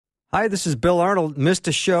Hi, this is Bill Arnold. Missed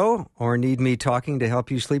a show or need me talking to help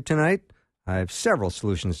you sleep tonight? I have several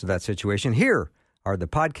solutions to that situation. Here are the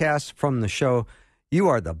podcasts from the show. You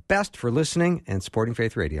are the best for listening and supporting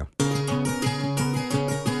Faith Radio.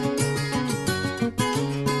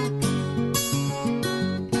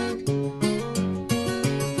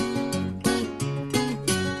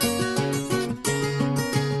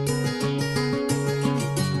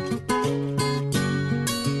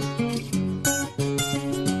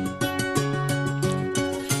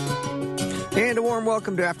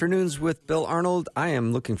 Welcome to Afternoons with Bill Arnold. I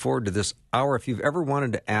am looking forward to this hour. If you've ever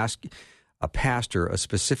wanted to ask a pastor a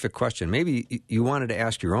specific question, maybe you wanted to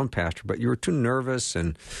ask your own pastor, but you were too nervous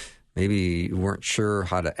and maybe you weren't sure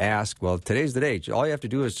how to ask. Well, today's the day. All you have to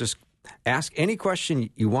do is just ask any question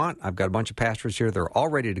you want. I've got a bunch of pastors here. They're all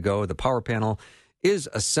ready to go. The power panel is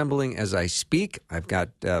assembling as I speak. I've got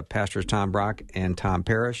Pastors Tom Brock and Tom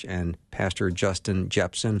Parrish and Pastor Justin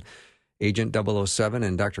Jeppesen, Agent 007,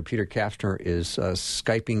 and Dr. Peter Kapsner is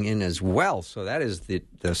Skyping in as well. So that is the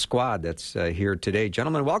squad that's here today.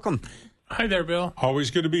 Gentlemen, welcome. Hi there, Bill.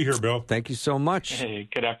 Always good to be here, Bill. Thank you so much. Hey,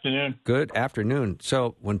 good afternoon. Good afternoon.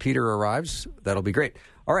 So when Peter arrives, that'll be great.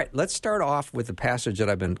 All right, let's start off with the passage that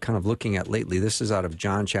I've been kind of looking at lately. This is out of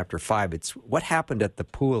John chapter 5. It's what happened at the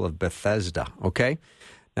pool of Bethesda, okay?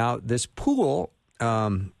 Now, this pool,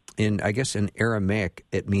 in Aramaic,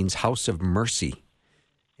 it means house of mercy.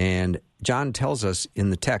 And John tells us in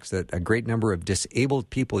the text that a great number of disabled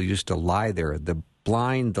people used to lie there, the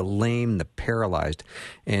blind, the lame, the paralyzed.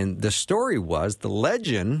 And the story was, the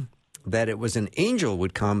legend, that it was an angel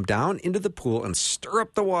would come down into the pool and stir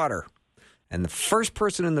up the water. And the first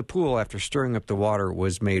person in the pool after stirring up the water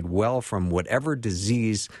was made well from whatever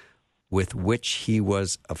disease with which he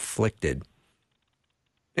was afflicted.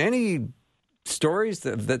 Any stories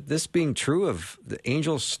that this being true of the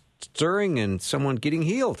angels stirring and someone getting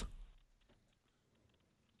healed?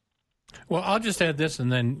 Well, I'll just add this,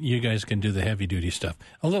 and then you guys can do the heavy-duty stuff.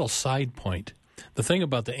 A little side point. The thing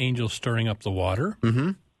about the angel stirring up the water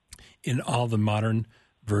in all the modern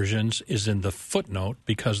versions is in the footnote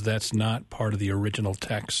because that's not part of the original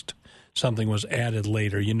text. Something was added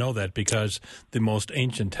later. You know that because the most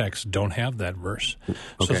ancient texts don't have that verse.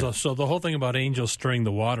 Okay. So the whole thing about angels stirring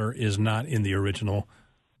the water is not in the original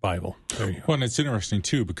Bible. Well, and it's interesting,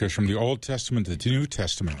 too, because from the Old Testament to the New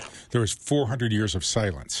Testament, there was 400 years of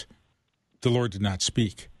silence. The Lord did not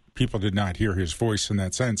speak. People did not hear his voice in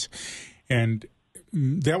that sense. And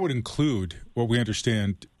that would include what we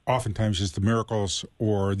understand oftentimes as the miracles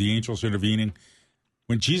or the angels intervening.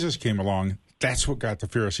 When Jesus came along, that's what got the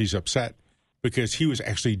Pharisees upset, because he was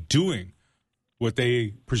actually doing what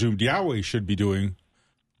they presumed Yahweh should be doing,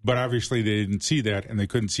 but obviously they didn't see that, and they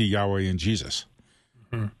couldn't see Yahweh in Jesus.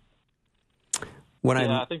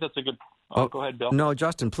 I think that's a good... go ahead, Bill. No,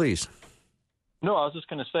 Justin, please. No, I was just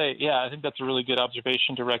going to say, I think that's a really good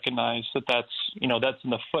observation to recognize that's in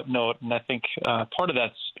the footnote, and I think part of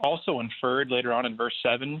that's also inferred later on in verse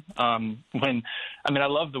 7. I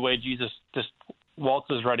love the way Jesus just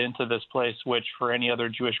waltzes right into this place, which for any other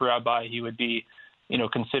Jewish rabbi, he would be,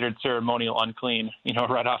 considered ceremonial unclean,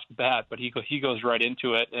 right off the bat, but he goes right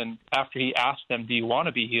into it, and after he asked them, do you want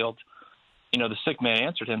to be healed? The sick man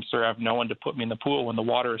answered him, sir, I have no one to put me in the pool when the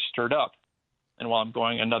water is stirred up, and while I'm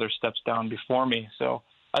going, another steps down before me. So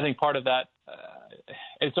I think part of that,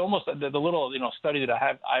 it's almost the little, study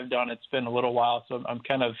that I've done. It's been a little while, so I'm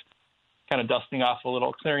kind of dusting off a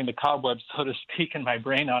little, clearing the cobwebs, so to speak, in my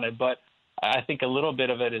brain on it. But I think a little bit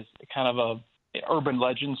of it is kind of a urban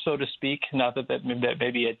legend, so to speak. Not that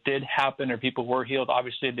maybe it did happen or people were healed.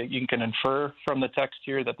 Obviously, that you can infer from the text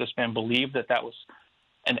here that this man believed that was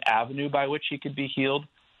an avenue by which he could be healed.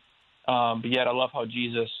 But yet I love how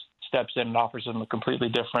Jesus steps in and offers him a completely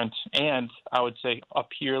different and I would say a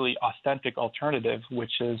purely authentic alternative,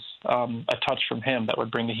 which is a touch from him that would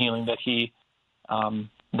bring the healing that he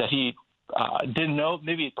didn't know,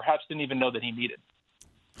 maybe perhaps didn't even know that he needed.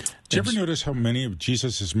 Did you ever notice how many of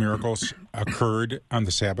Jesus' miracles occurred on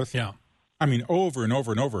the Sabbath? Yeah. I mean, over and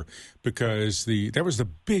over and over, because that was the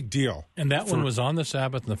big deal. And that one was on the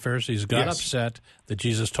Sabbath, and the Pharisees got upset that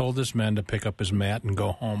Jesus told this man to pick up his mat and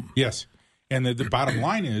go home. Yes. And the bottom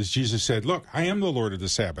line is, Jesus said, look, I am the Lord of the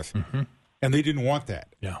Sabbath. Mm-hmm. And they didn't want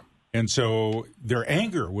that. Yeah. And so their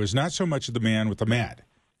anger was not so much the man with the mat.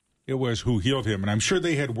 It was who healed him. And I'm sure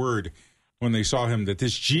they had word when they saw him that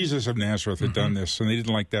this Jesus of Nazareth had done this, and they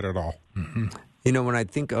didn't like that at all. Mm-hmm. When I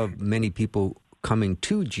think of many people coming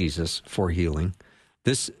to Jesus for healing,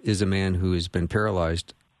 this is a man who has been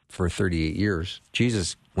paralyzed for 38 years.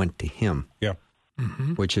 Jesus went to him,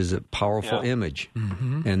 which is a powerful image,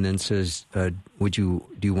 and then says, do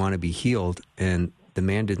you want to be healed? And the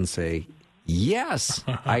man didn't say, yes,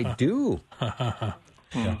 I do.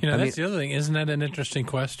 That's the other thing. Isn't that an interesting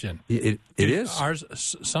question? It is.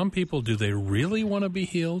 Some people, do they really want to be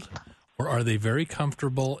healed? Or are they very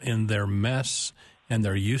comfortable in their mess and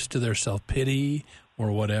they're used to their self-pity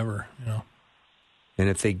or whatever, And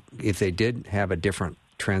if they did have a different,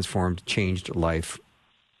 transformed, changed life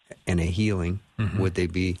and a healing, would they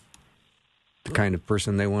be the kind of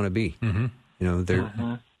person they want to be?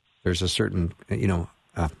 There's a certain,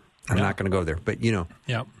 I'm not going to go there, but,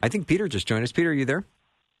 I think Peter just joined us. Peter, are you there?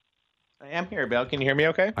 I am here, Bill. Can you hear me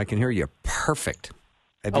okay? I can hear you. Perfect.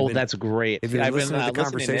 That's great. Have you been listening to the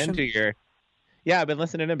conversation? I've been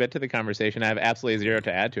listening a bit to the conversation. I have absolutely zero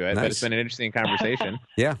to add to it, but it's been an interesting conversation.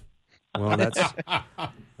 Yeah. Well,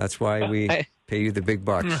 that's why we pay you the big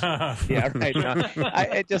bucks. Yeah, right. No,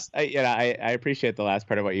 I appreciate the last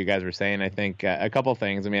part of what you guys were saying. I think a couple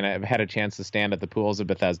things. I mean, I've had a chance to stand at the pools of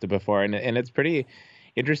Bethesda before, and it's pretty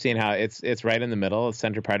interesting how it's right in the middle, the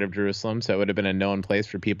center part of Jerusalem, so it would have been a known place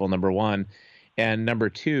for people, number one. And number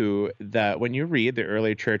two, when you read the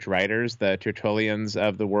early church writers, the Tertullians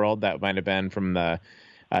of the world, that might have been from the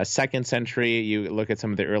 2nd century, you look at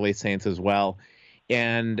some of the early saints as well,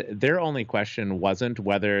 and their only question wasn't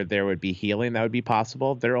whether there would be healing that would be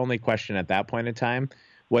possible. Their only question at that point in time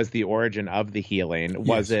was the origin of the healing. Yes.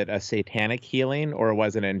 Was it a satanic healing, or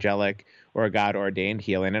was it angelic or a God-ordained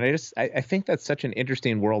healing? And I think that's such an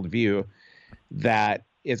interesting worldview that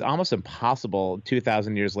is almost impossible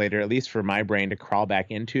 2,000 years later, at least for my brain, to crawl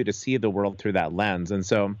back into, to see the world through that lens. And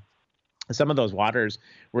so some of those waters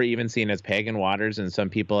were even seen as pagan waters, and some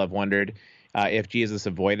people have wondered if Jesus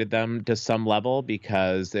avoided them to some level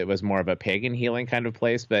because it was more of a pagan healing kind of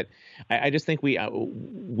place. But I just think we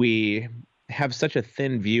have such a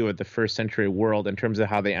thin view of the first century world in terms of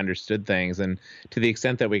how they understood things. And to the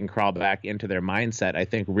extent that we can crawl back into their mindset, I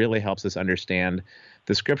think really helps us understand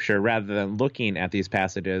the scripture rather than looking at these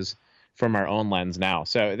passages from our own lens now.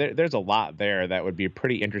 So there's a lot there that would be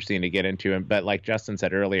pretty interesting to get into. But like Justin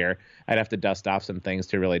said earlier, I'd have to dust off some things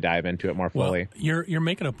to really dive into it more fully. Well, you're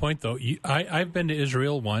making a point, though. I've been to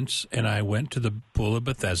Israel once, and I went to the Pool of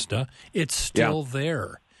Bethesda. It's still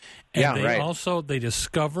there. And they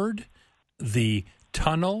discovered the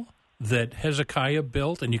tunnel that Hezekiah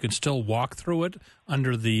built, and you can still walk through it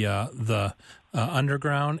under the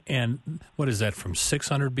underground. And what is that, from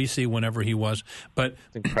 600 BC, whenever he was? But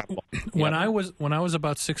incredible. When I was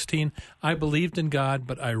about 16, I believed in God,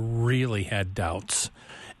 but I really had doubts.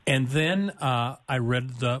 And then I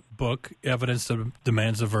read the book, Evidence That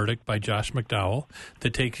Demands a Verdict, by Josh McDowell,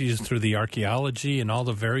 that takes you through the archaeology and all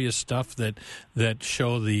the various stuff that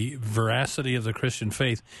show the veracity of the Christian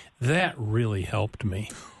faith. That really helped me.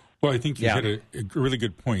 Well, I think you hit a really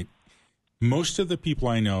good point. Most of the people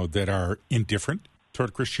I know that are indifferent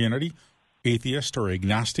toward Christianity, atheist or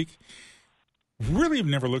agnostic, really have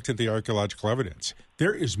never looked at the archaeological evidence.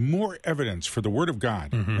 There is more evidence for the Word of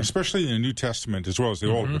God, especially in the New Testament as well as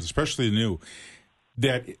the Old, but especially the New,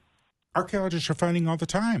 that archaeologists are finding all the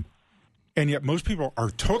time. And yet most people are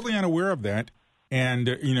totally unaware of that. And,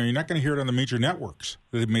 you're not going to hear it on the major networks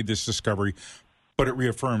that they've made this discovery, but it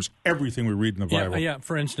reaffirms everything we read in the Bible. Yeah.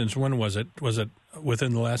 For instance, when was it? Was it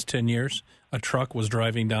within the last 10 years? A truck was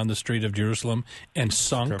driving down the street of Jerusalem and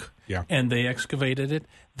sunk, and they excavated it.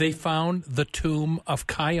 They found the tomb of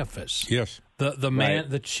Caiaphas. Yes. The man,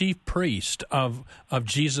 the chief priest of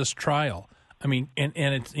Jesus' trial. I mean, and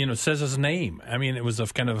it says his name. I mean, it was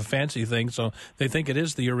kind of a fancy thing, so they think it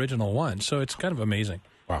is the original one. So it's kind of amazing.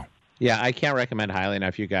 Wow. Yeah, I can't recommend highly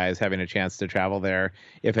enough you guys having a chance to travel there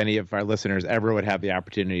if any of our listeners ever would have the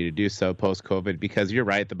opportunity to do so post-COVID, because you're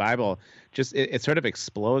right, the Bible just it sort of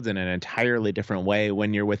explodes in an entirely different way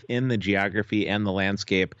when you're within the geography and the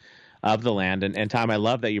landscape of the land. And Tom, I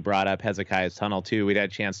love that you brought up Hezekiah's tunnel too. We'd had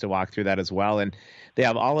a chance to walk through that as well. And they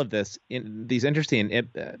have all of these interesting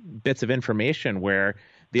bits of information where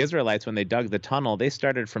the Israelites, when they dug the tunnel, they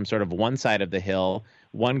started from sort of one side of the hill.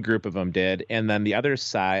 One group of them did, and then the other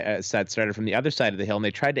side started from the other side of the hill, and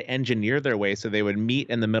they tried to engineer their way so they would meet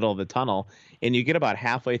in the middle of the tunnel. And you get about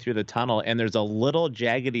halfway through the tunnel, and there's a little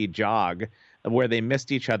jaggedy jog where they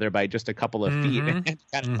missed each other by just a couple of feet and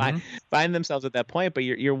kind of find themselves at that point. But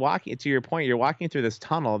you're walking, to your point, you're walking through this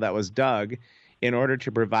tunnel that was dug in order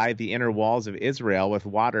to provide the inner walls of Israel with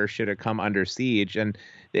water should it come under siege. And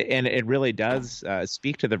it really does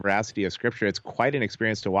speak to the veracity of Scripture. It's quite an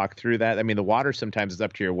experience to walk through that. I mean, the water sometimes is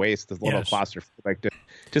up to your waist, a little claustrophobic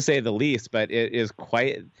to say the least, but it is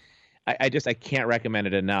quite – I can't recommend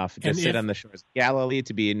it enough. Just sit on the shores of Galilee,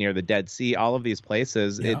 to be near the Dead Sea, all of these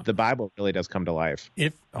places, the Bible really does come to life.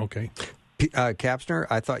 Okay. Kapsner,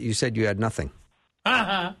 I thought you said you had nothing.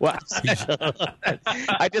 Well,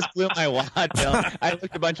 I just blew my wad, Bill. I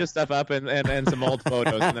looked a bunch of stuff up and some old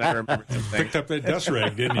photos, and then I remembered something. Picked up that dust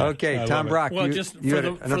rag, didn't you? Okay, Tom Brock, Well, you had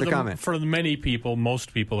another comment. For the many people,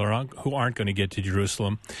 most people who aren't going to get to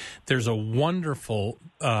Jerusalem, there's a wonderful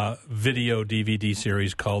video DVD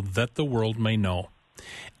series called That the World May Know.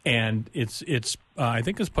 And it's I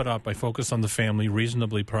think it's put out by Focus on the Family,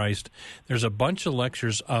 reasonably priced. There's a bunch of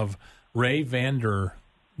lectures of Ray Vander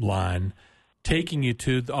Laan taking you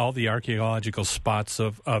to all the archaeological spots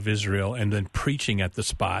of Israel and then preaching at the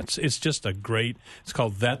spots. It's just it's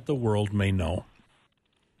called That the World May Know.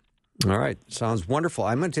 All right. Sounds wonderful.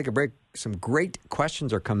 I'm going to take a break. Some great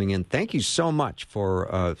questions are coming in. Thank you so much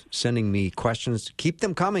for sending me questions. Keep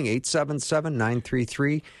them coming.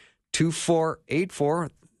 877-933-2484.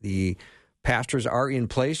 The pastors are in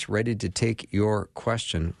place, ready to take your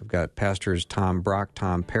question. We've got pastors Tom Brock,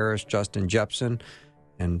 Tom Parrish, Justin Jeppesen,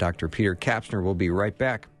 and Dr. Peter Kapsner. Will be right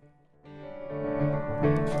back.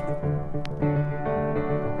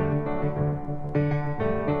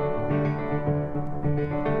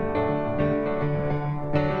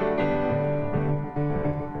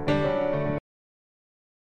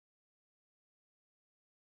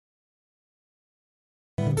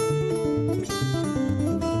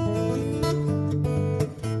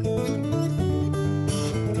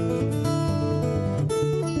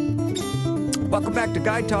 Welcome back to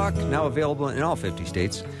Guide Talk, now available in all 50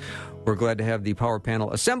 states. We're glad to have the power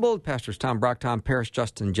panel assembled. Pastors Tom Brock, Tom Parrish,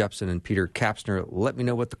 Justin Jeppesen, and Peter Kapsner. Let me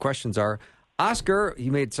know what the questions are. Oscar, he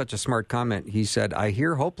made such a smart comment. He said, I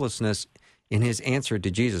hear hopelessness in his answer to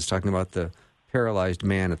Jesus, talking about the paralyzed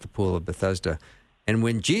man at the pool of Bethesda. And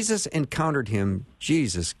when Jesus encountered him,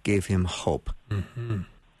 Jesus gave him hope. Mm-hmm.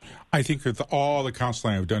 I think with all the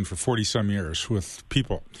counseling I've done for 40-some years with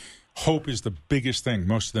people, hope is the biggest thing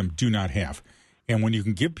most of them do not have. And when you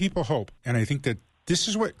can give people hope, and I think that this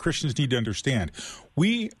is what Christians need to understand,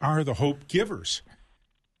 we are the hope givers.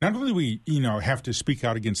 Not only do we, have to speak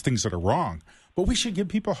out against things that are wrong, but we should give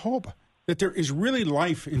people hope that there is really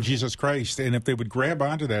life in Jesus Christ, and if they would grab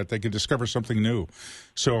onto that, they could discover something new.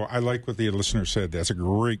 So I like what the listener said. That's a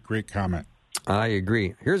great, great comment. I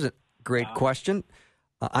agree. Here's a great question.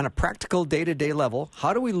 On a practical day-to-day level,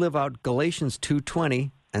 how do we live out Galatians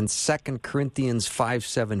 2:20 and 2 Corinthians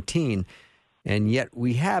 5:17, and yet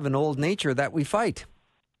we have an old nature that we fight?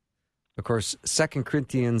 Of course, 2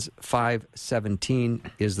 Corinthians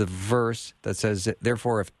 5:17 is the verse that says,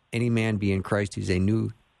 therefore, if any man be in Christ, he's a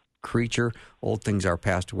new creature. Old things are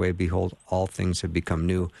passed away. Behold, all things have become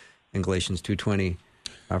new. In Galatians 2:20,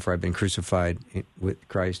 for I've been crucified with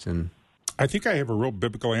Christ. And I think I have a real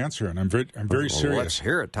biblical answer, and I'm very serious. Let's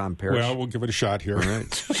hear it, Tom Parrish. Well, we'll give it a shot here. All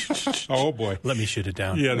right. Oh, boy. Let me shoot it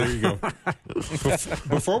down. Yeah, there you go.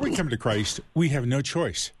 Before we come to Christ, we have no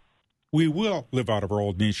choice. We will live out of our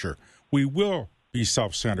old nature. We will be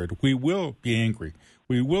self-centered. We will be angry.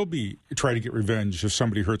 We will try to get revenge if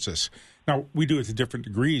somebody hurts us. Now, we do it to different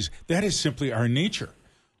degrees. That is simply our nature.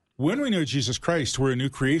 When we know Jesus Christ, we're a new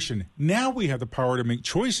creation. Now we have the power to make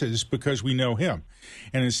choices because we know him.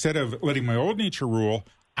 And instead of letting my old nature rule,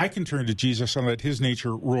 I can turn to Jesus and let his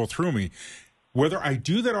nature rule through me. Whether I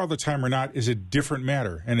do that all the time or not is a different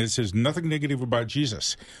matter. And it says nothing negative about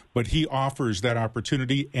Jesus. But he offers that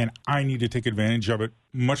opportunity, and I need to take advantage of it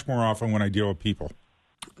much more often when I deal with people.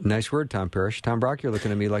 Nice word, Tom Parrish. Tom Brock, you're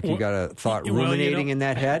looking at me like you got a thought ruminating in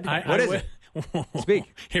that head. What is it? Speak.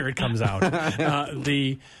 Here it comes out.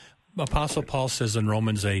 The Apostle Paul says in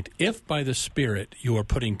Romans 8, if by the Spirit you are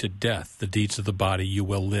putting to death the deeds of the body, you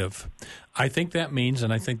will live. I think that means,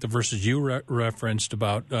 and I think the verses you referenced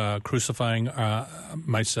about crucifying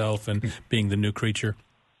myself and being the new creature,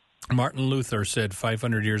 Martin Luther said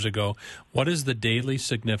 500 years ago, what is the daily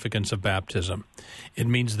significance of baptism? It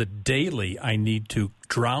means that daily I need to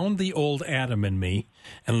drown the old Adam in me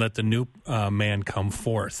and let the new man come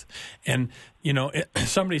forth. And,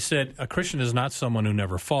 somebody said a Christian is not someone who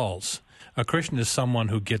never falls. A Christian is someone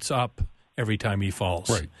who gets up every time he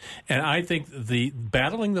falls. Right. And I think the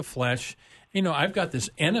battling the flesh, I've got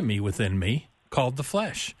this enemy within me called the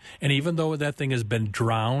flesh. And even though that thing has been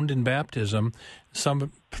drowned in baptism,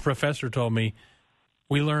 some professor told me,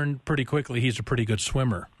 we learned pretty quickly he's a pretty good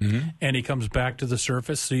swimmer. Mm-hmm. And he comes back to the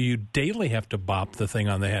surface, so you daily have to bop the thing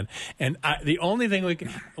on the head. And the only thing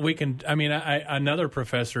we can another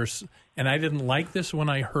professor, and I didn't like this when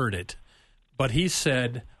I heard it, but he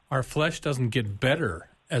said our flesh doesn't get better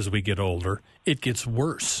as we get older, it gets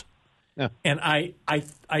worse. Yeah. And I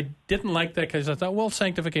didn't like that because I thought, well,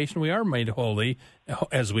 sanctification, we are made holy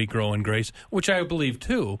as we grow in grace, which I believe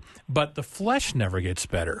too, but the flesh never gets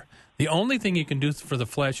better. The only thing you can do for the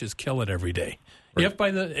flesh is kill it every day. Right. If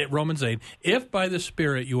by Romans 8, if by the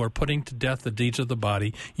Spirit you are putting to death the deeds of the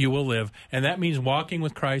body, you will live. And that means walking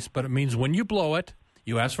with Christ, but it means when you blow it,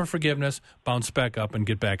 you ask for forgiveness, bounce back up, and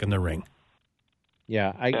get back in the ring.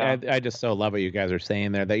 Yeah, I just so love what you guys are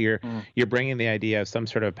saying there, that you're bringing the idea of some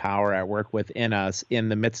sort of power at work within us in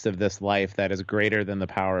the midst of this life that is greater than the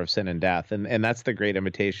power of sin and death. And that's the great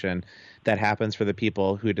invitation that happens for the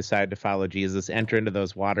people who decide to follow Jesus, enter into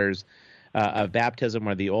those waters of baptism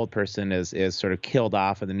where the old person is sort of killed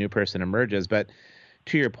off and the new person emerges. But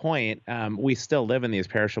to your point, we still live in these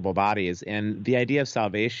perishable bodies. And the idea of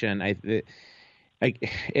salvation,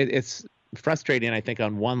 it's frustrating, I think,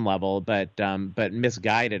 on one level, but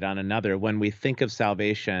misguided on another. When we think of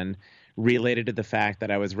salvation related to the fact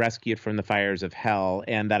that I was rescued from the fires of hell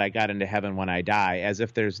and that I got into heaven when I die, as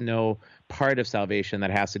if there's no part of salvation that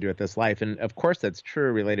has to do with this life. And of course, that's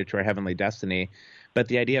true related to our heavenly destiny. But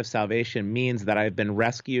the idea of salvation means that I've been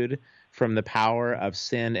rescued from the power of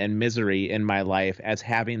sin and misery in my life as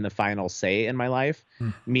having the final say in my life,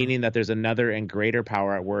 meaning that there's another and greater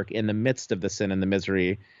power at work in the midst of the sin and the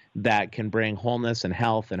misery that can bring wholeness and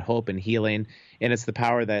health and hope and healing. And it's the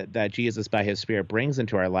power that Jesus, by his Spirit, brings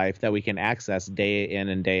into our life that we can access day in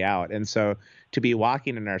and day out. And so to be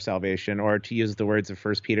walking in our salvation, or to use the words of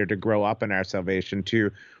 1 Peter, to grow up in our salvation,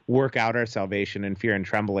 to work out our salvation in fear and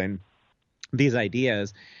trembling, these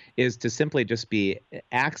ideas is to simply just be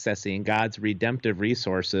accessing God's redemptive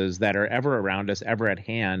resources that are ever around us, ever at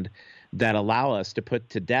hand, that allow us to put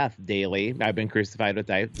to death daily. I've been crucified with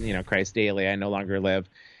Christ daily. I no longer live.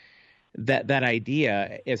 That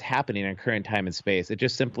idea is happening in current time and space. It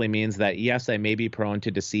just simply means that, yes, I may be prone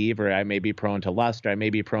to deceive, or I may be prone to lust, or I may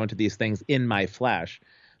be prone to these things in my flesh,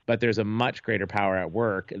 but there's a much greater power at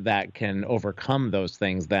work that can overcome those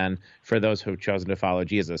things than for those who've chosen to follow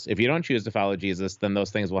Jesus. If you don't choose to follow Jesus, then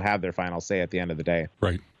those things will have their final say at the end of the day.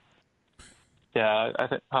 Right. Yeah, I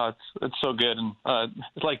think it's so good. And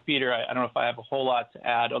it's like Peter, I don't know if I have a whole lot to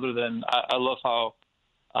add other than I love how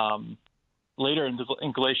later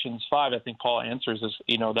in Galatians 5, I think Paul answers this,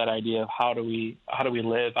 that idea of how do we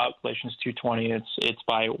live out Galatians 2:20. It's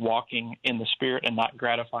by walking in the Spirit and not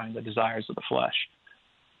gratifying the desires of the flesh.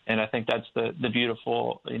 And I think that's the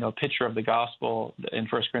beautiful picture of the gospel in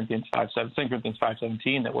 2 Corinthians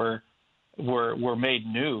 5:17 that we're made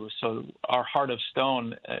new. So our heart of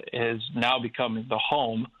stone has now become the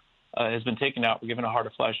home, has been taken out. We're given a heart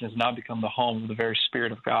of flesh and has now become the home of the very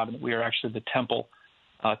Spirit of God. And we are actually the temples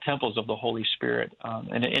of the Holy Spirit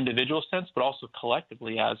in an individual sense, but also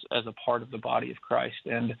collectively as a part of the body of Christ.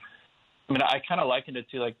 And I mean, I kind of likened it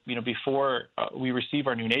to before we receive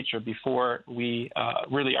our new nature, before we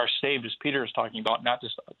really are saved, as Peter is talking about, not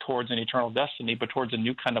just towards an eternal destiny, but towards a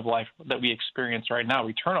new kind of life that we experience right now,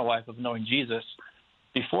 eternal life of knowing Jesus.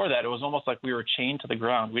 Before that, it was almost like we were chained to the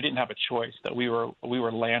ground. We didn't have a choice, that we were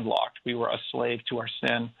landlocked. We were a slave to our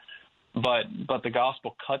sin. But the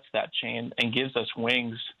gospel cuts that chain and gives us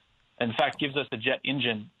wings. In fact, gives us a jet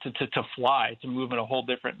engine to fly, to move in a whole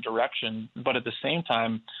different direction. But at the same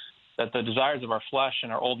time, that the desires of our flesh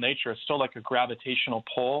and our old nature is still like a gravitational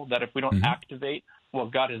pull, that if we don't activate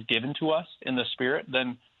what God has given to us in the Spirit,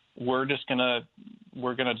 then we're gonna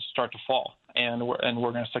start to fall, and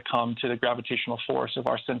we're gonna succumb to the gravitational force of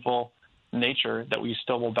our sinful nature that we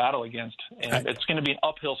still will battle against. And it's going to be an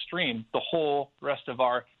uphill stream the whole rest of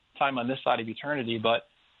our time on this side of eternity, but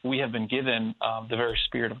we have been given the very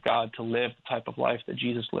Spirit of God to live the type of life that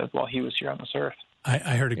Jesus lived while he was here on this earth.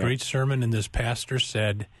 I heard a great sermon, and this pastor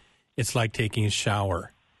said, it's like taking a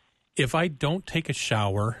shower. If I don't take a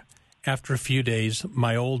shower, after a few days,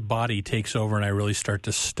 my old body takes over and I really start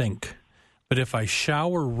to stink. But if I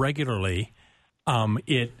shower regularly,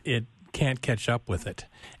 it can't catch up with it.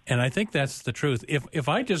 And I think that's the truth. If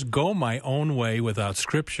I just go my own way without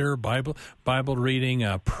Scripture, Bible reading,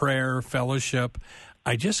 prayer, fellowship,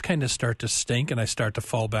 I just kind of start to stink and I start to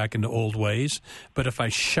fall back into old ways. But if I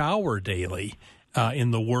shower daily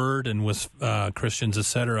in the Word and with Christians,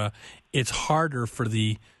 etc., it's harder for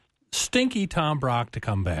the stinky Tom Brock to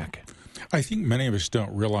come back. I think many of us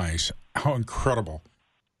don't realize how incredible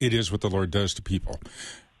it is what the Lord does to people.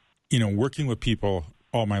 Working with people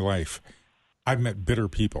all my life, I've met bitter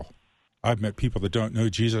people. I've met people that don't know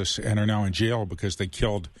Jesus and are now in jail because they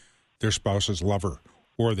killed their spouse's lover,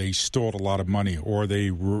 or they stole a lot of money, or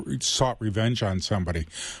they sought revenge on somebody.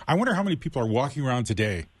 I wonder how many people are walking around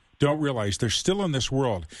today don't realize they're still in this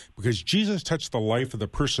world because Jesus touched the life of the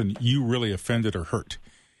person you really offended or hurt.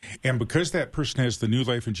 And because that person has the new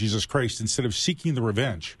life in Jesus Christ, instead of seeking the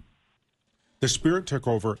revenge, the Spirit took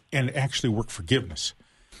over and actually worked forgiveness.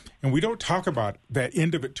 And we don't talk about that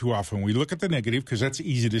end of it too often. We look at the negative because that's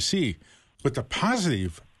easy to see. But the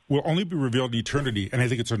positive will only be revealed in eternity, and I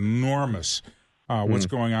think it's enormous what's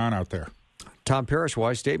going on out there. Tom Parrish,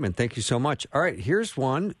 wise statement. Thank you so much. All right, here's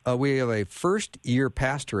one. We have a first-year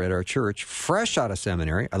pastor at our church, fresh out of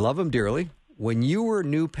seminary. I love him dearly. When you were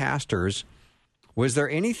new pastors, was there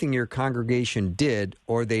anything your congregation did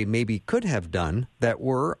or they maybe could have done that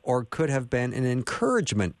were or could have been an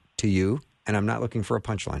encouragement to you? And I'm not looking for a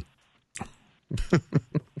punchline.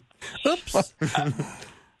 Oops.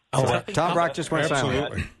 Tom Brock just went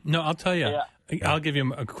silent. No, I'll tell you. Yeah. I'll give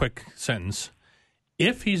you a quick sentence.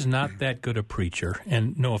 If he's not that good a preacher,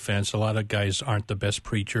 and no offense, a lot of guys aren't the best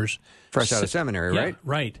preachers. Fresh out of seminary, right?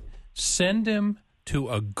 Right. Send him to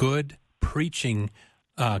a good preaching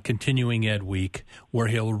continuing ed week where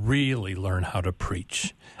he'll really learn how to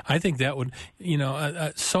preach. I think that would,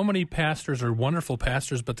 so many pastors are wonderful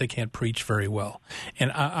pastors, but they can't preach very well.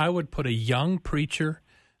 And I would put a young preacher,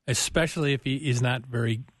 especially if he is not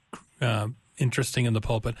very interesting in the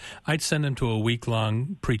pulpit, I'd send him to a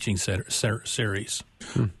week-long preaching series.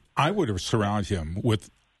 I would have surrounded him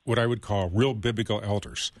with what I would call real biblical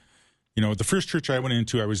elders. The first church I went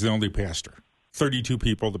into, I was the only pastor. 32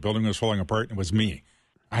 people, the building was falling apart, and it was me.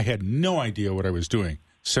 I had no idea what I was doing.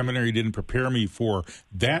 Seminary didn't prepare me for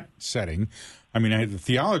that setting. I mean, I had the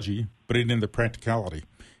theology, but I didn't have the practicality.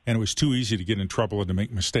 And it was too easy to get in trouble and to make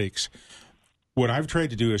mistakes. What I've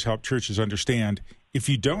tried to do is help churches understand if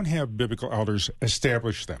you don't have biblical elders,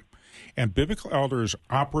 establish them. And biblical elders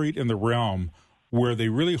operate in the realm where they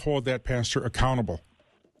really hold that pastor accountable,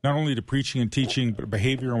 not only to preaching and teaching, but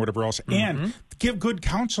behavior and whatever else, and give good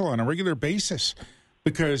counsel on a regular basis.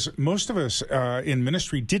 Because most of us in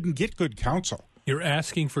ministry didn't get good counsel. You're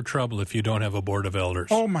asking for trouble if you don't have a board of elders.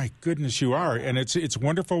 Oh, my goodness, you are. And it's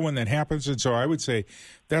wonderful when that happens. And so I would say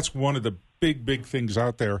that's one of the big things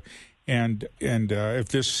out there. And if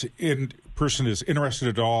this person is interested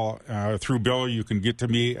at all, through Bill, you can get to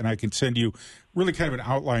me, and I can send you really kind of an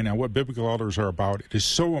outline on what biblical elders are about. It is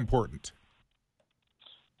so important.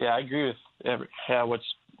 Yeah, I agree with what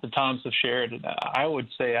the Toms have shared. I would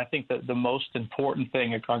say I think that the most important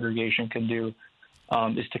thing a congregation can do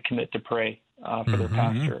is to commit to pray for their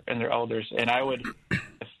pastor and their elders. And I would,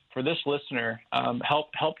 for this listener,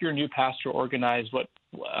 help your new pastor organize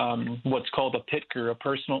what's called a PITCR, a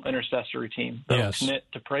personal intercessory team. They'll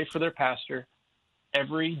commit to pray for their pastor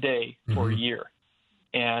every day for a year.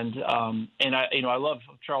 And I love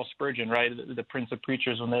Charles Spurgeon, right, the Prince of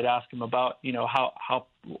Preachers. When they'd ask him about how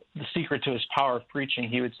the secret to his power of preaching,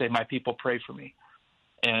 he would say, "My people pray for me."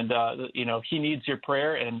 And he needs your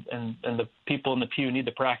prayer, and the people in the pew need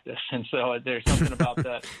the practice. And so there's something about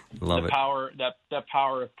that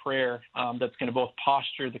power of prayer that's going to both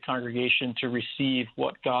posture the congregation to receive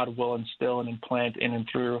what God will instill and implant in and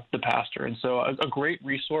through the pastor. And so a great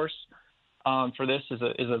resource for this is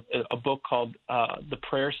a book called The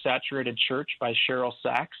Prayer Saturated Church by Cheryl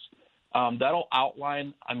Sachs. That'll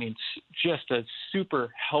outline, just a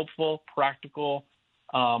super helpful, practical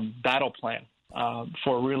battle plan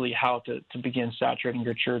for really how to begin saturating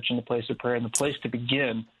your church in the place of prayer. And the place to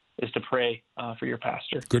begin is to pray for your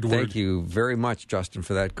pastor. Good word. Thank you very much, Justin,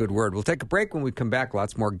 for that good word. We'll take a break. When we come back,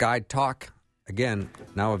 lots more guide talk. Again,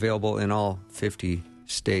 now available in all 50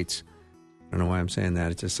 states. I don't know why I'm saying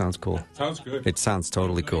that. It just sounds cool. Sounds good. It sounds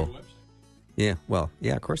totally cool. Yeah,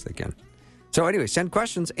 of course they can. So anyway, send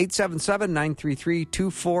questions,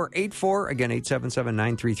 877-933-2484. Again,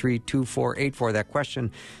 877-933-2484. That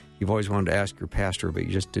question you've always wanted to ask your pastor, but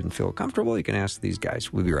you just didn't feel comfortable, you can ask these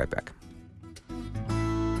guys. We'll be right back.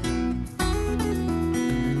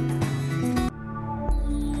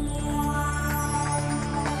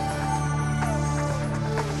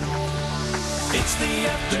 It's the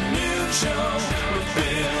afternoon show with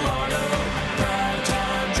Bill Arnold. Prime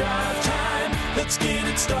time, drive time. Let's get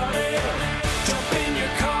it started. Jump in your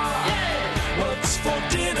car. Yeah. What's for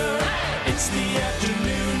dinner? Hey. It's the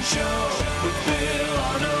afternoon show with Bill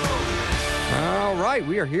Arnold. All right,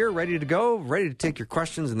 we are here, ready to go, ready to take your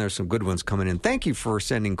questions, and there's some good ones coming in. Thank you for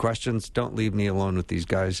sending questions. Don't leave me alone with these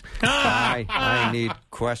guys. I need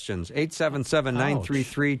questions.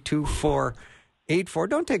 877-933-2484.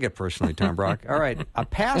 Don't take it personally, Tom Brock. All right. A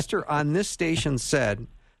pastor on this station said,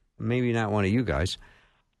 maybe not one of you guys,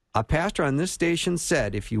 a pastor on this station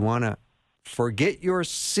said, if you want to forget your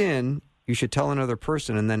sin, you should tell another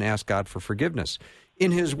person and then ask God for forgiveness.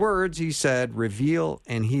 In his words, he said, reveal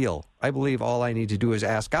and heal. I believe all I need to do is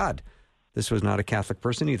ask God. This was not a Catholic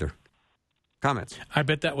person either. Comments? I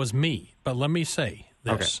bet that was me, but let me say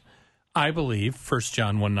this. Okay. I believe, 1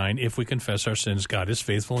 John 1:9, if we confess our sins, God is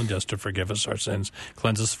faithful and just to forgive us our sins,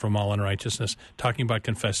 cleanse us from all unrighteousness. Talking about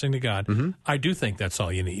confessing to God, I do think that's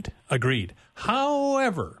all you need. Agreed.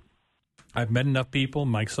 However, I've met enough people,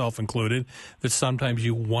 myself included, that sometimes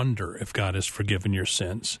you wonder if God has forgiven your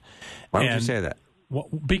sins. Why would you say that? Well,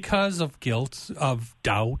 because of guilt, of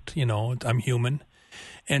doubt, I'm human.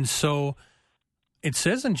 And so it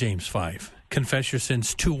says in James 5, confess your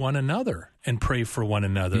sins to one another and pray for one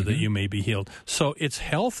another that you may be healed. So it's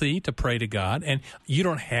healthy to pray to God, and you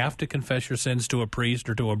don't have to confess your sins to a priest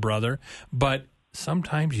or to a brother, but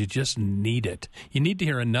sometimes you just need it. You need to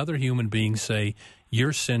hear another human being say,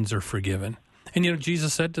 your sins are forgiven. And,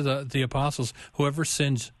 Jesus said to the apostles, whoever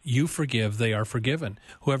sins you forgive, they are forgiven.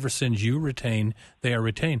 Whoever sins you retain, they are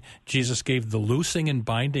retained. Jesus gave the loosing and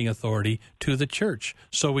binding authority to the church.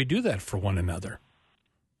 So we do that for one another.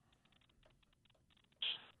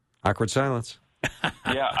 Awkward silence.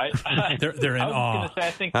 Yeah, they're in awe.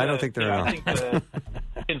 I don't think they're in awe. I think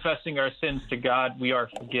confessing our sins to God, we are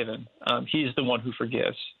forgiven. He's the one who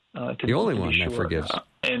forgives. The only one that forgives.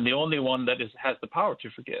 And the only one that has the power to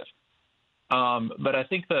forgive. But I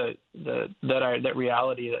think that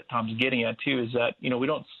reality that Tom's getting at too is that we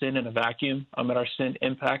don't sin in a vacuum. That our sin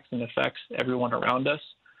impacts and affects everyone around us.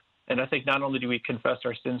 And I think not only do we confess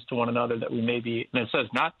our sins to one another that we may be, and it says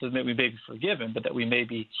not that we may be forgiven, but that we may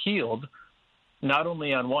be healed. Not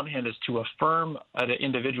only on one hand is to affirm at an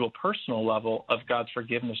individual personal level of God's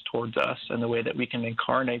forgiveness towards us and the way that we can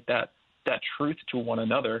incarnate that truth to one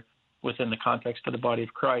another within the context of the body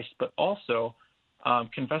of Christ, but also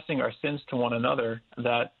confessing our sins to one another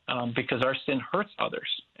that because our sin hurts others.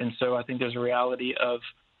 And so I think there's a reality of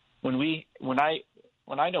when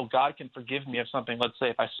I know God can forgive me of something, let's say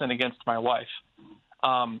if I sin against my wife,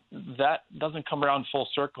 that doesn't come around full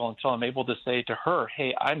circle until I'm able to say to her,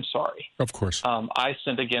 hey, I'm sorry. Of course. I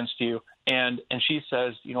sinned against you. And she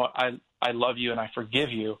says, I love you and I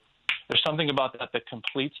forgive you. There's something about that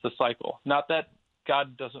completes the cycle. Not that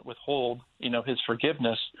God doesn't withhold, his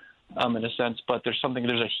forgiveness in a sense, but there's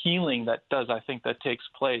a healing that takes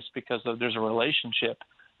place because there's a relationship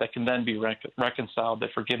that can then be reconciled, that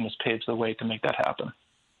forgiveness paves the way to make that happen.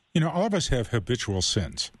 All of us have habitual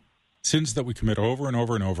sins that we commit over and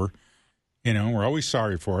over and over. We're always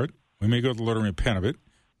sorry for it. We may go to the Lord and repent of it.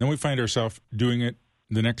 Then we find ourselves doing it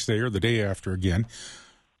the next day or the day after again.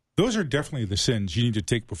 Those are definitely the sins you need to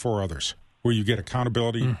take before others, where you get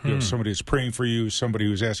accountability. You have somebody who's praying for you, somebody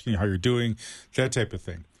who's asking you how you're doing, that type of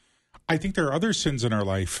thing. I think there are other sins in our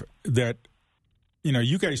life that,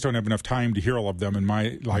 you guys don't have enough time to hear all of them in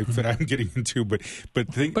my life that I'm getting into, but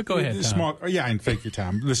go ahead, the small, and thank you,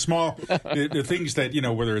 Tom. The small, the things that,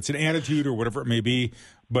 whether it's an attitude or whatever it may be,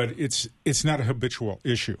 but it's not a habitual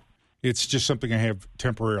issue. It's just something I have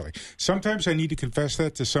temporarily. Sometimes I need to confess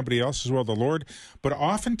that to somebody else as well, the Lord, but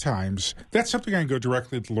oftentimes that's something I can go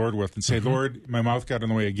directly to the Lord with and say, Lord, my mouth got in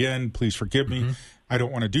the way again. Please forgive me. I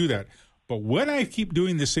don't want to do that. But when I keep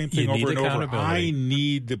doing the same thing over and over, I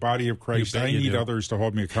need the body of Christ. I need others to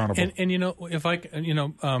hold me accountable. And if I,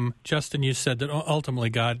 Justin, you said that ultimately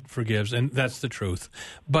God forgives, and that's the truth.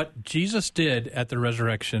 But Jesus did at the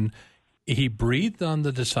resurrection. He breathed on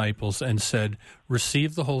the disciples and said,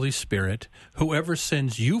 receive the Holy Spirit. Whoever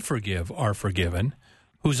sins you forgive are forgiven.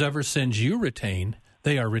 Whosever sins you retain,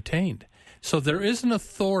 they are retained. So there is an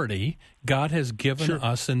authority God has given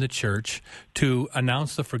us in the church to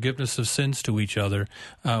announce the forgiveness of sins to each other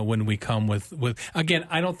when we come with. Again,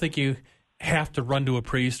 I don't think you have to run to a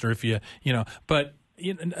priest or if but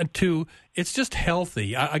it's just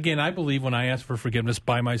healthy. Again, I believe when I ask for forgiveness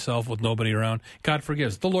by myself with nobody around, God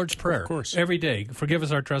forgives. The Lord's Prayer, of course, every day, forgive us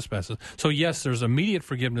our trespasses. So yes, there's immediate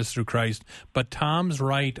forgiveness through Christ, but Tom's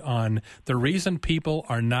right on the reason people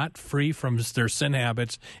are not free from their sin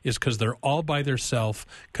habits is because they're all by themselves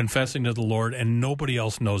confessing to the Lord and nobody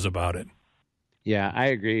else knows about it. Yeah, I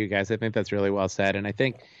agree, you guys. I think that's really well said. And I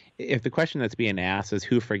think if the question that's being asked is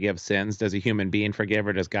who forgives sins, does a human being forgive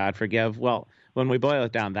or does God forgive? Well, when we boil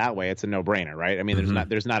it down that way, it's a no-brainer, right? I mean,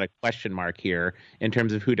 there's not a question mark here in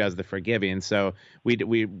terms of who does the forgiving. So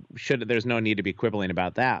there's no need to be quibbling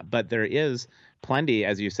about that. But there is plenty,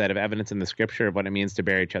 as you said, of evidence in the Scripture of what it means to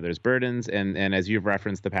bear each other's burdens, and as you've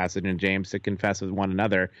referenced the passage in James, to confess with one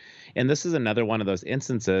another. And this is another one of those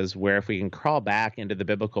instances where if we can crawl back into the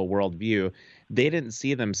biblical worldview, they didn't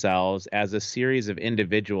see themselves as a series of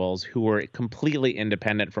individuals who were completely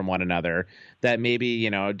independent from one another, that maybe,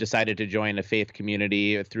 decided to join a faith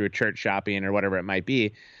community through church shopping or whatever it might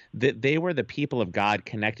be. That they were the people of God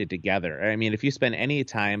connected together. I mean, if you spend any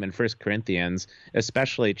time in 1 Corinthians,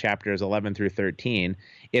 especially chapters 11 through 13,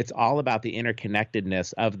 it's all about the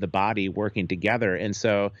interconnectedness of the body working together. And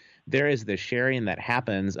so there is the sharing that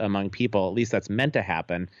happens among people, at least that's meant to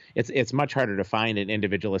happen. It's much harder to find in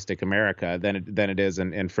individualistic America than it is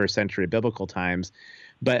in first century biblical times.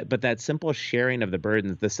 But that simple sharing of the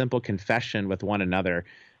burdens, the simple confession with one another,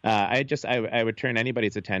 I would turn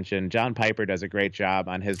anybody's attention. John Piper does a great job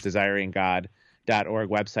on his desiringgod.org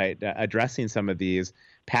website addressing some of these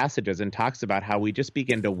passages and talks about how we just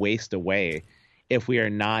begin to waste away if we are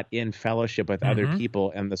not in fellowship with other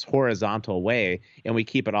people in this horizontal way, and we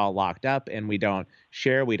keep it all locked up and we don't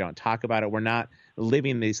share, we don't talk about it, we're not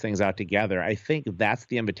living these things out together. I think that's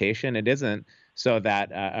the invitation. It isn't so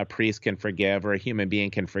that a priest can forgive or a human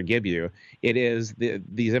being can forgive you. It is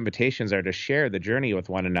these invitations are to share the journey with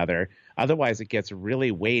one another. Otherwise, it gets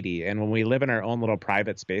really weighty. And when we live in our own little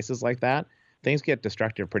private spaces like that, things get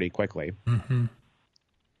destructive pretty quickly. Mm-hmm.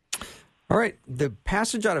 All right, the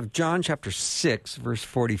passage out of John chapter 6, verse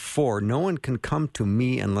 44, no one can come to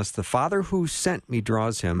me unless the Father who sent me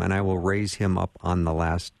draws him, and I will raise him up on the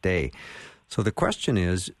last day. So the question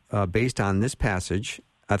is, based on this passage,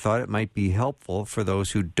 I thought it might be helpful for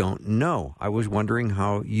those who don't know. I was wondering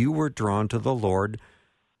how you were drawn to the Lord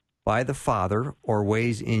by the Father, or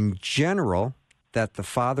ways in general that the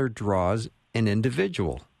Father draws an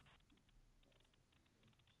individual.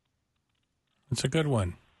 It's a good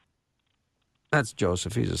one. That's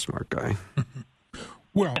Joseph. He's a smart guy.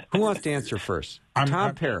 Well, who wants to answer first?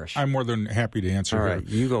 Tom Parrish. I'm more than happy to answer. All right,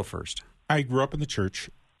 you go first. I grew up in the church.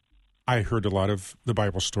 I heard a lot of the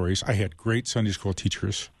Bible stories. I had great Sunday school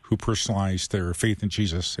teachers who personalized their faith in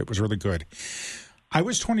Jesus. It was really good. I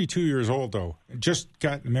was 22 years old, though, just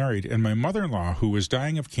got married, and my mother-in-law, who was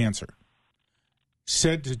dying of cancer,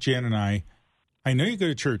 said to Jan and I know you go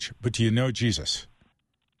to church, but do you know Jesus?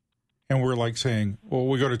 And we're like saying, well,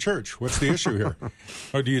 we go to church. What's the issue here?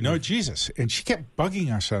 Oh, do you know Jesus? And she kept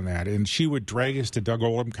bugging us on that. And she would drag us to Doug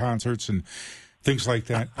Oldham concerts and things like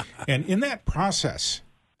that. And in that process,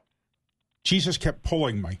 Jesus kept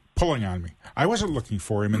pulling on me. I wasn't looking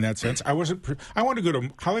for him in that sense. I wanted to go to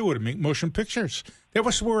Hollywood and make motion pictures. That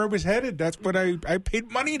was where I was headed. That's what I paid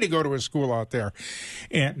money to go to a school out there,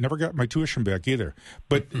 and never got my tuition back either.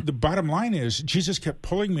 But the bottom line is, Jesus kept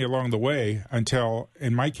pulling me along the way until,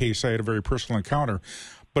 in my case, I had a very personal encounter.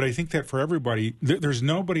 But I think that for everybody, there's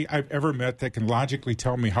nobody I've ever met that can logically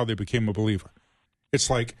tell me how they became a believer. It's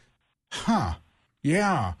like,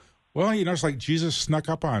 yeah. Well, it's like Jesus snuck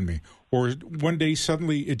up on me. Or one day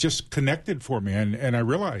suddenly it just connected for me, and I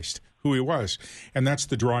realized who he was. And that's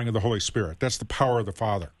the drawing of the Holy Spirit. That's the power of the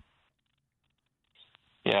Father.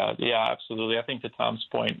 Yeah, absolutely. I think to Tom's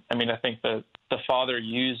point, I think that the Father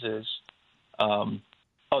uses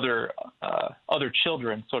other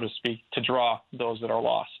children, so to speak, to draw those that are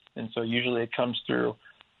lost. And so usually it comes through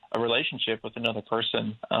a relationship with another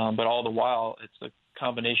person. But all the while, it's a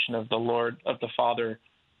combination of the Father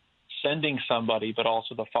sending somebody, but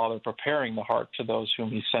also the Father preparing the heart to those whom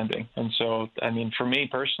he's sending. And so, for me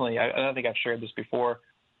personally, I don't think I've shared this before,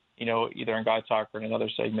 either in God Talk or in another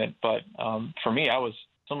segment, but for me, I was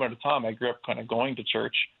similar to Tom. I grew up kind of going to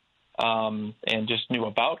church and just knew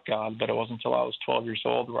about God, but it wasn't until I was 12 years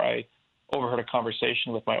old where I overheard a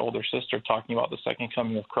conversation with my older sister talking about the second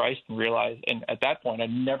coming of Christ and realized, and at that point, I'd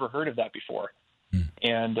never heard of that before.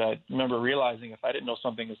 And remember realizing if I didn't know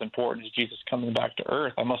something as important as Jesus coming back to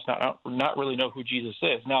earth, I must not really know who Jesus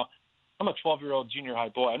is. Now, I'm a 12-year-old junior high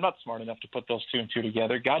boy. I'm not smart enough to put those two and two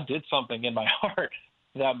together. God did something in my heart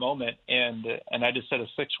that moment, and I just said a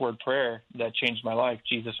 6-word prayer that changed my life.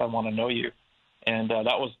 Jesus, I want to know you. And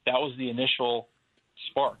that was the initial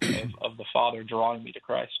spark of the Father drawing me to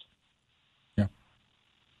Christ. Yeah,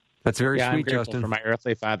 that's very sweet, I'm grateful Justin. For my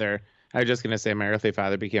earthly father. I was just going to say my earthly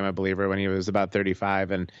father became a believer when he was about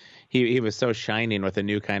 35, and he was so shining with a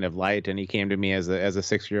new kind of light, and he came to me as a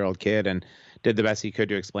 6-year-old kid and did the best he could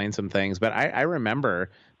to explain some things. But I remember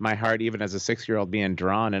my heart, even as a 6-year-old, being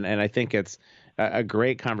drawn, and I think it's a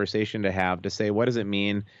great conversation to have, to say, what does it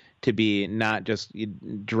mean to be not just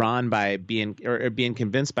drawn by being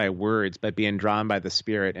convinced by words, but being drawn by the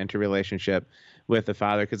Spirit into relationship with the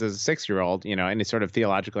Father? Because as a 6-year-old, any sort of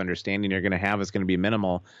theological understanding you're going to have is going to be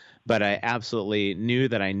minimal. But I absolutely knew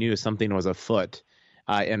that I knew something was afoot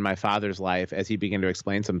in my father's life as he began to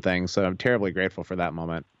explain some things. So I'm terribly grateful for that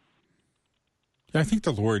moment. I think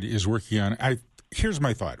the Lord is working on. Here's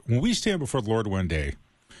my thought: when we stand before the Lord one day,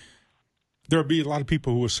 there will be a lot of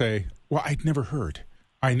people who will say, "Well, I'd never heard.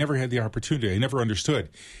 I never had the opportunity. I never understood."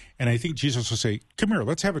 And I think Jesus will say, "Come here,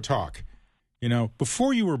 let's have a talk.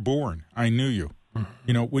 Before you were born, I knew you.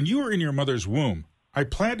 When you were in your mother's womb, I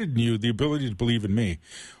planted in you the ability to believe in me.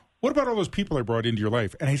 What about all those people I brought into your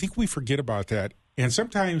life?" And I think we forget about that. And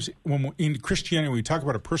sometimes in Christianity, we talk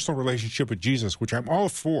about a personal relationship with Jesus, which I'm all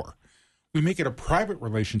for. We make it a private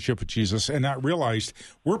relationship with Jesus and not realize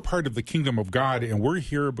we're part of the kingdom of God, and we're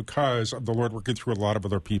here because of the Lord working through a lot of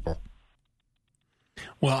other people.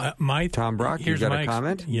 Well, Tom Brock, you got a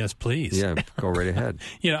comment? Yes, please. Yeah, go right ahead.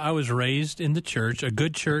 I was raised in the church, a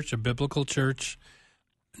good church, a biblical church.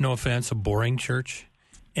 No offense, a boring church,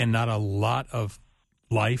 and not a lot of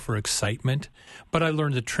life or excitement. But I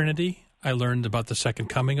learned the Trinity. I learned about the second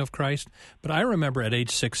coming of Christ. But I remember at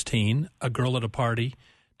age 16, a girl at a party,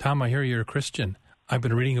 Tom, I hear you're a Christian. I've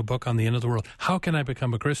been reading a book on the end of the world. How can I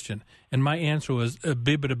become a Christian? And my answer was,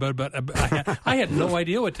 I had no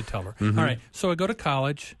idea what to tell her. Mm-hmm. All right, so I go to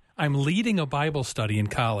college. I'm leading a Bible study in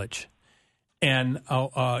college. And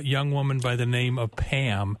a young woman by the name of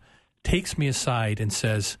Pam takes me aside and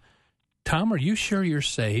says, Tom, are you sure you're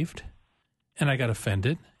saved? And I got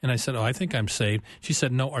offended. And I said, I think I'm saved. She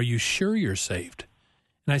said, no, are you sure you're saved?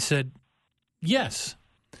 And I said, yes.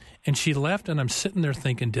 And she left, and I'm sitting there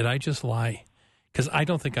thinking, did I just lie? Because I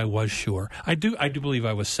don't think I was sure. I do believe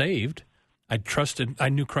I was saved. I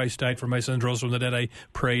knew Christ died for my sins, rose from the dead. I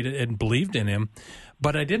prayed and believed in him.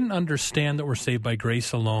 But I didn't understand that we're saved by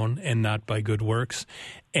grace alone and not by good works.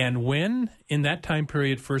 And when, in that time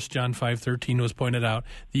period, 1 John 5:13 was pointed out,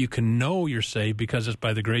 that you can know you're saved because it's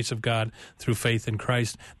by the grace of God through faith in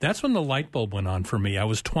Christ, that's when the light bulb went on for me. I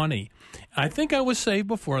was 20. I think I was saved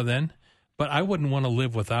before then, but I wouldn't want to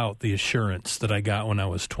live without the assurance that I got when I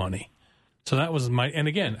was 20. So that was and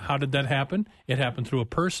again, how did that happen? It happened through a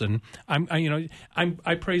person.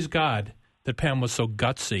 I praise God that Pam was so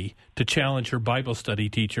gutsy to challenge her Bible study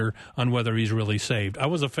teacher on whether he's really saved. I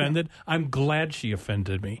was offended. I'm glad she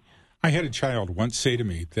offended me. I had a child once say to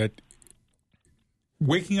me that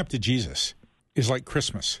waking up to Jesus is like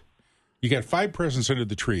Christmas. You got 5 presents under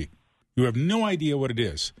the tree. You have no idea what it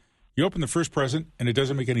is. You open the first present, and it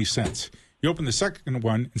doesn't make any sense. You open the second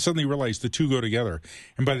one, and suddenly realize the two go together.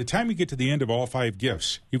 And by the time you get to the end of all 5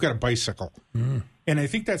 gifts, you've got a bicycle. Mm. And I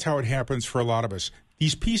think that's how it happens for a lot of us.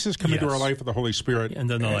 These pieces come into our life with the Holy Spirit. And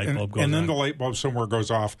then the light bulb goes And then on. the light bulb somewhere goes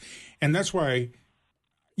off. And that's why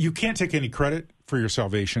you can't take any credit for your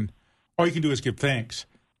salvation. All you can do is give thanks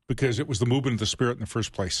because it was the movement of the Spirit in the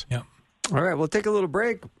first place. Yeah. All right, we'll take a little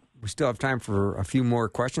break. We still have time for a few more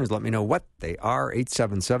questions. Let me know what they are.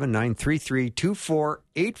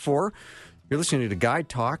 877-933-2484. You're listening to Guy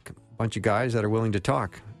Talk, a bunch of guys that are willing to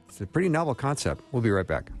talk. It's a pretty novel concept. We'll be right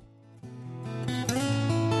back.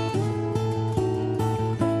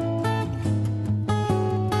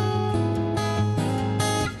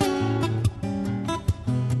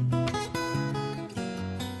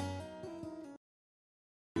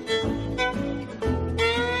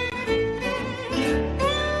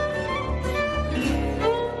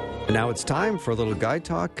 And now it's time for a little Guy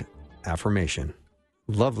Talk affirmation.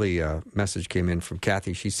 Lovely message came in from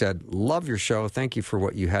Kathy. She said, love your show. Thank you for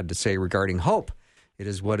what you had to say regarding hope. It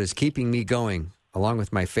is what is keeping me going, along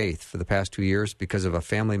with my faith, for the past 2 years because of a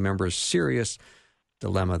family member's serious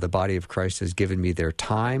dilemma. The body of Christ has given me their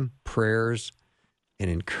time, prayers, and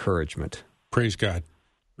encouragement. Praise God.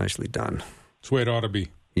 Nicely done. That's the way it ought to be.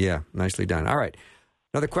 Yeah, nicely done. All right.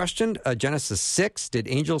 Another question, Genesis 6, did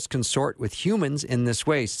angels consort with humans in this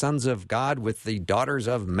way, sons of God with the daughters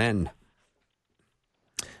of men?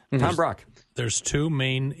 Tom Brock. There's 2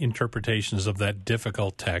 main interpretations of that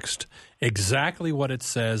difficult text. Exactly what it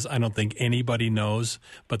says, I don't think anybody knows,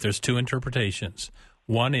 but there's 2 interpretations.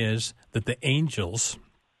 One is that the angels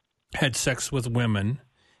had sex with women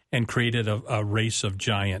and created a race of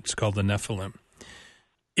giants called the Nephilim.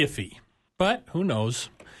 Iffy, but who knows?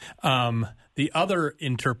 The other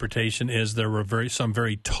interpretation is there were some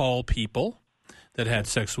very tall people that had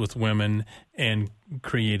sex with women and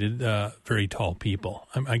created very tall people.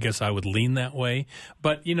 I guess I would lean that way.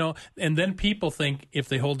 But, and then people think, if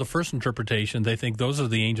they hold the first interpretation, they think those are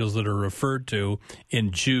the angels that are referred to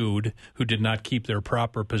in Jude, who did not keep their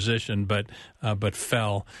proper position but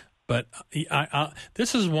fell. But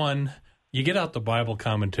this is one... You get out the Bible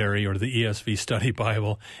commentary or the ESV Study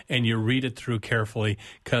Bible and you read it through carefully,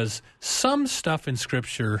 because some stuff in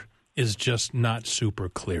Scripture is just not super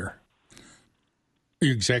clear.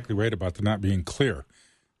 You're exactly right about the not being clear.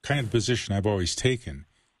 Kind of position I've always taken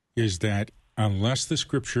is that unless the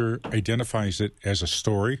Scripture identifies it as a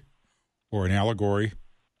story or an allegory,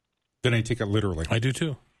 then I take it literally. I do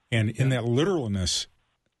too. And in that literalness,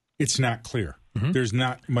 it's not clear. Mm-hmm. There's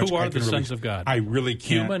not much. Who are the sons of God? I really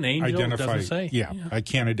can't Human, angel, identify. doesn't say. Yeah, I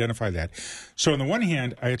can't identify that. So on the one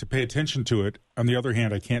hand, I have to pay attention to it. On the other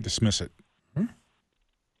hand, I can't dismiss it.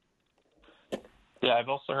 Yeah, I've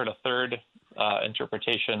also heard a third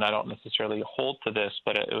interpretation. I don't necessarily hold to this,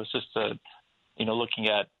 but it was just looking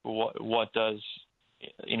at what does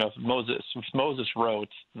if Moses wrote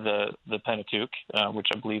the Pentateuch, which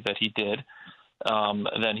I believe that he did,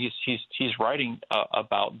 then he's writing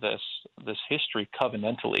about this history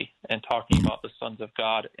covenantally and talking about the sons of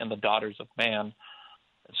God and the daughters of man.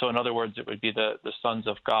 So in other words, it would be the sons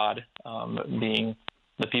of God being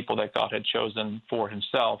the people that God had chosen for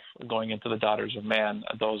himself, going into the daughters of man,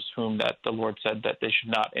 those whom that the Lord said that they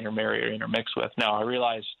should not intermarry or intermix with. Now, I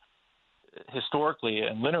realize historically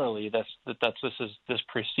and literally this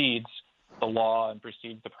precedes the law and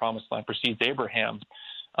precedes the promised land, precedes Abraham.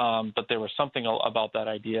 But there was something about that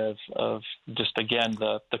idea of just, again,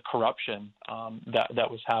 the corruption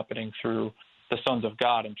that was happening through the sons of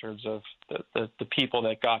God in terms of the people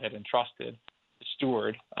that God had entrusted to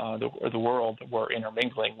steward the world, were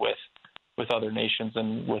intermingling with other nations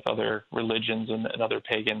and with other religions and other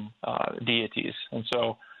pagan deities. And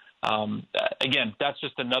so, again, that's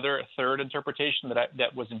just a third interpretation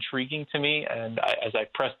that was intriguing to me. And as I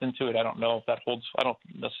pressed into it, I don't know if I don't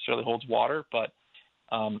necessarily holds water, but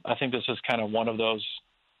I think this is kind of one of those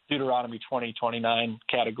Deuteronomy 20:29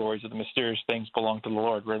 categories of the mysterious things belong to the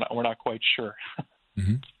Lord. We're not quite sure.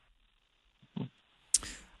 Mm-hmm.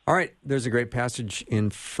 All right, there's a great passage in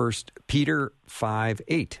 1 Peter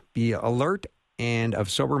 5:8. Be alert and of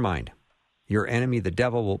sober mind. Your enemy, the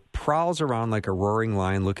devil, prowls around like a roaring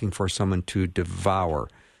lion looking for someone to devour.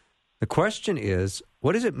 The question is,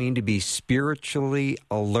 what does it mean to be spiritually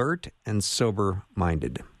alert and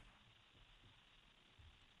sober-minded?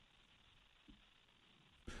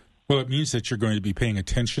 Well, it means that you're going to be paying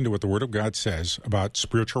attention to what the Word of God says about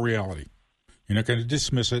spiritual reality. You're not going to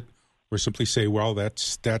dismiss it or simply say, well,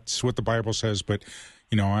 that's what the Bible says, but,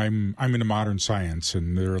 I'm into modern science,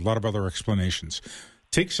 and there are a lot of other explanations.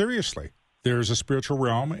 Take seriously. There's a spiritual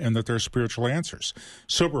realm and that there's spiritual answers.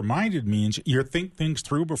 Sober-minded means you think things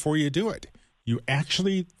through before you do it. You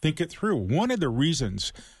actually think it through. One of the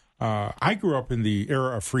reasons I grew up in the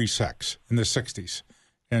era of free sex in the 60s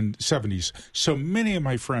and 70s. So many of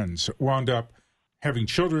my friends wound up having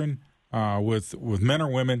children with men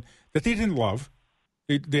or women that they didn't love.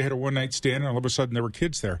 They had a one-night stand, and all of a sudden there were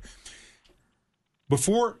kids there.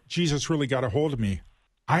 Before Jesus really got a hold of me,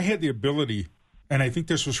 I had the ability, and I think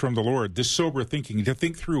this was from the Lord, this sober thinking, to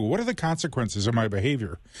think through, what are the consequences of my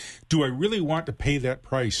behavior? Do I really want to pay that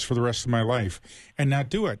price for the rest of my life and not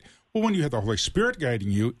do it? Well, when you have the Holy Spirit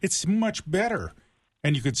guiding you, it's much better.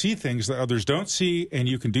 And you can see things that others don't see, and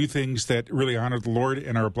you can do things that really honor the Lord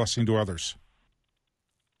and are a blessing to others.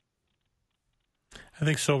 I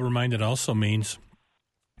think sober-minded also means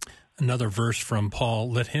another verse from Paul,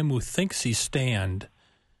 let him who thinks he stand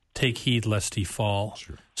take heed lest he fall.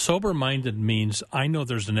 Sure. Sober-minded means I know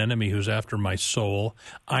there's an enemy who's after my soul.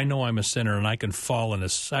 I know I'm a sinner and I can fall in a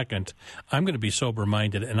second. I'm going to be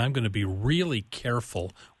sober-minded, and I'm going to be really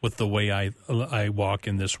careful with the way I walk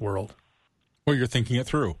in this world. Well, you're thinking it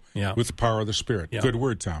through with the power of the Spirit. Yeah. Good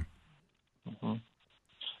word, Tom. Mm-hmm.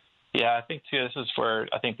 Yeah, I think, too, this is where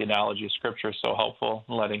I think the analogy of Scripture is so helpful,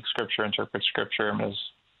 letting Scripture interpret Scripture. And as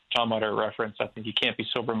John might have referenced, I think you can't be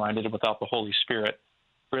sober-minded without the Holy Spirit.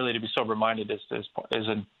 Really, to be sober-minded is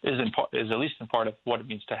at least in part of what it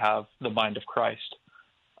means to have the mind of Christ,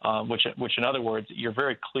 which in other words, you're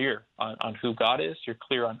very clear on who God is, you're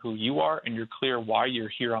clear on who you are, and you're clear why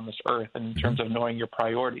you're here on this earth in terms of knowing your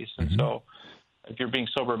priorities. And so if you're being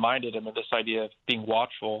sober-minded, and this idea of being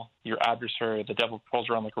watchful, your adversary, the devil, prowls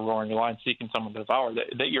around like a roaring lion seeking someone to devour,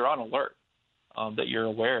 that you're on alert, that you're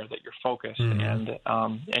aware, that you're focused,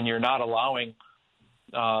 and you're not allowing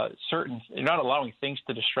things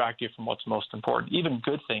to distract you from what's most important, even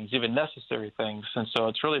good things, even necessary things. And so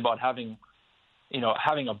it's really about having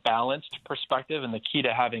a balanced perspective, and the key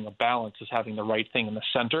to having a balance is having the right thing in the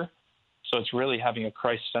center. So it's really having a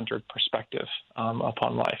Christ-centered perspective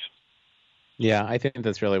upon life. Yeah, I think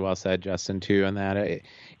that's really well said, Justin, too, on that.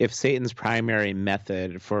 If Satan's primary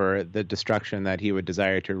method for the destruction that he would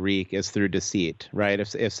desire to wreak is through deceit, right?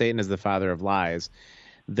 If Satan is the father of lies,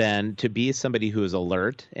 then to be somebody who is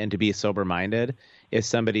alert and to be sober-minded is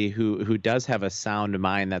somebody who does have a sound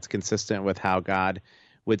mind that's consistent with how God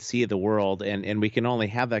would see the world. And we can only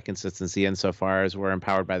have that consistency insofar as we're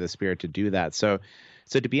empowered by the Spirit to do that. So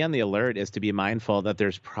to be on the alert is to be mindful that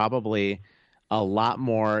there's probably a lot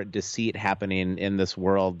more deceit happening in this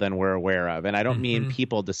world than we're aware of. And I don't mean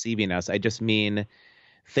people deceiving us. I just mean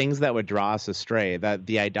things that would draw us astray, that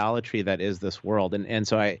the idolatry that is this world. And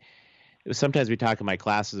so sometimes we talk in my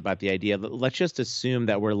classes about the idea that let's just assume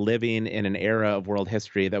that we're living in an era of world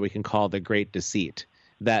history that we can call the Great Deceit.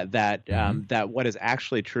 That what is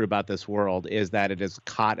actually true about this world is that it is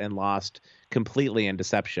caught and lost completely in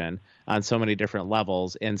deception on so many different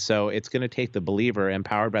levels. And so it's going to take the believer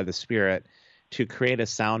empowered by the Spirit to create a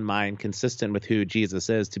sound mind consistent with who Jesus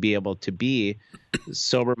is, to be able to be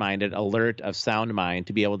sober-minded, alert, of sound mind,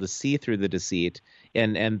 to be able to see through the deceit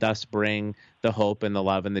and thus bring the hope and the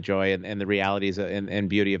love and the joy and the realities and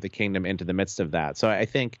beauty of the kingdom into the midst of that. So I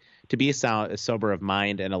think to be sober of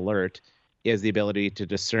mind and alert is the ability to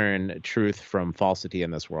discern truth from falsity in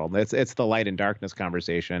this world. It's the light and darkness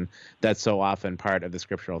conversation that's so often part of the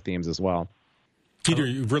scriptural themes as well. Peter,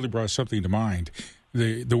 you've really brought something to mind.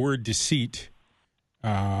 The word deceit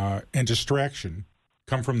and distraction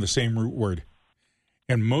come from the same root word.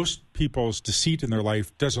 And most people's deceit in their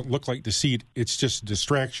life doesn't look like deceit. It's just a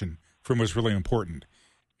distraction from what's really important.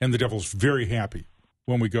 And the devil's very happy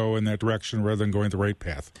when we go in that direction rather than going the right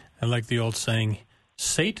path. I like the old saying,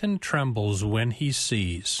 Satan trembles when he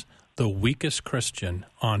sees the weakest Christian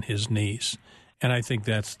on his knees. And I think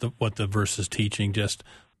that's what the verse is teaching, just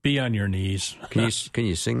be on your knees. Can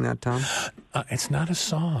you sing that, Tom? It's not a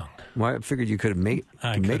song. Well, I figured you could have make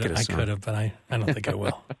it a song. I could have, but I don't think I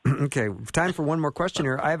will. Okay, time for one more question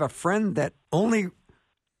here. I have a friend that only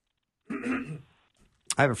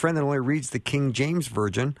reads the King James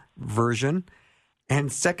version,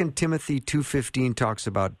 and 2 Timothy 2:15 talks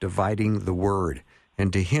about dividing the word.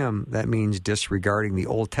 And to him, that means disregarding the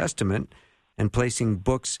Old Testament and placing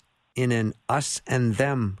books in an us and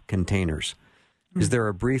them containers. Is there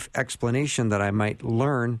a brief explanation that I might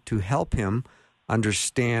learn to help him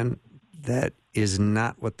understand that is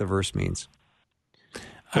not what the verse means?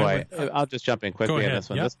 Boy, I'll just jump in quickly on this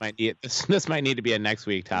one. Yep. This might need to be a next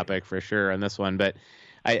week topic for sure on this one. But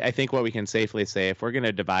I think what we can safely say, if we're going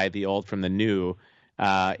to divide the old from the new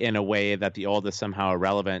in a way that the old is somehow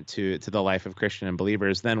irrelevant to the life of Christian and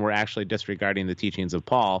believers, then we're actually disregarding the teachings of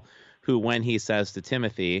Paul, who, when he says to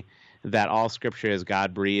Timothy that all Scripture is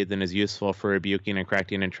God-breathed and is useful for rebuking and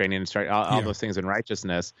correcting and training and all those things in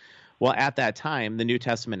righteousness. Well, at that time, the New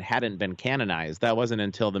Testament hadn't been canonized. That wasn't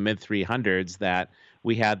until the mid-300s that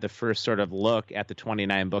we had the first sort of look at the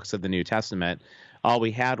 29 books of the New Testament. All we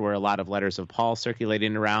had were a lot of letters of Paul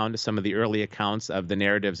circulating around, some of the early accounts of the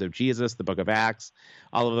narratives of Jesus, the book of Acts,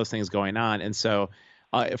 all of those things going on. And so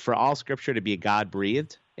for all Scripture to be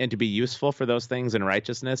God-breathed and to be useful for those things in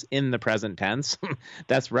righteousness in the present tense,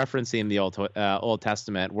 that's referencing the Old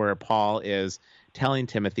Testament, where Paul is telling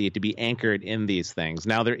Timothy to be anchored in these things.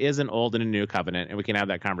 Now, there is an Old and a New Covenant, and we can have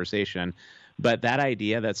that conversation. But that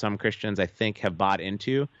idea that some Christians, I think, have bought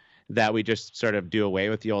into, that we just sort of do away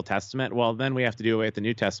with the Old Testament, well, then we have to do away with the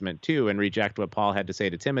New Testament, too, and reject what Paul had to say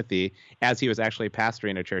to Timothy as he was actually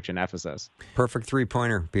pastoring a church in Ephesus. Perfect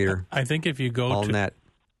three-pointer, Peter. I think if you go to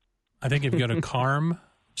CARM,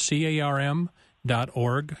 CARM.org,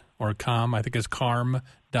 or COM, I think it's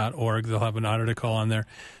CARM.org, they'll have an article on there.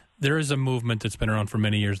 There is a movement that's been around for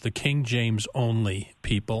many years, the King James only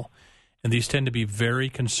people. And these tend to be very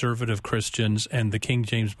conservative Christians, and the King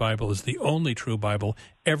James Bible is the only true Bible.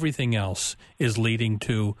 Everything else is leading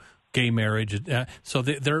to gay marriage. So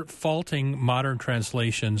they're faulting modern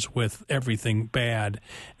translations with everything bad.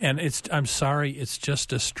 And I'm sorry, it's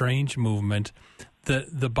just a strange movement.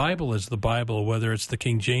 The Bible is the Bible, whether it's the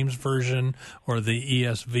King James Version or the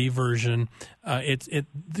ESV version.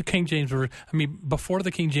 The King James Version, I mean, before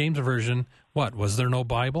the King James Version, what, was there no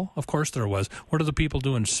Bible? Of course there was. What do the people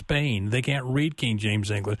do in Spain? They can't read King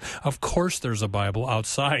James English. Of course there's a Bible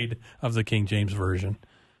outside of the King James Version.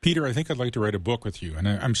 Peter, I think I'd like to write a book with you, and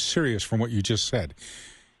I'm serious from what you just said.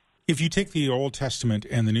 If you take the Old Testament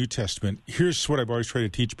and the New Testament, here's what I've always tried to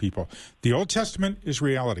teach people. The Old Testament is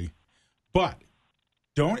reality, but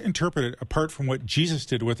don't interpret it apart from what Jesus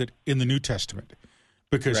did with it in the New Testament,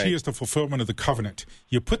 because he is the fulfillment of the covenant.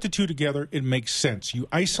 You put the two together, it makes sense. You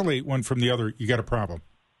isolate one from the other, you got a problem.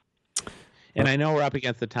 And I know we're up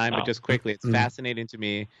against the time, but just quickly, it's fascinating to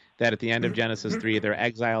me that at the end of Genesis 3, they're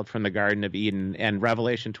exiled from the Garden of Eden, and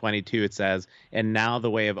Revelation 22, it says, and now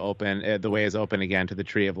the way is open again to the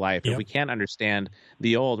tree of life. Yep. If we can't understand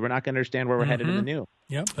the old, we're not going to understand where we're headed in the new.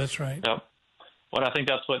 Yep, that's right. Yep. Well, I think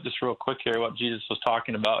that's what, just real quick here, what Jesus was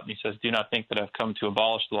talking about. And he says, do not think that I've come to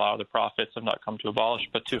abolish the law of the prophets. I've not come to abolish,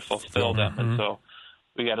 but to fulfill them. And so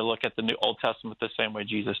we got to look at the New Old Testament the same way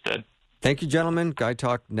Jesus did. Thank you, gentlemen. Guy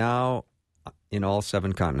Talk now in all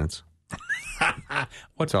 7 continents.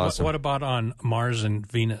 What's awesome. What about on Mars and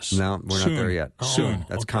Venus? No, we're not there yet. Soon.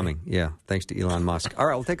 That's coming. Yeah, thanks to Elon Musk. All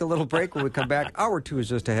right, we'll take a little break. When we come back, hour 2 is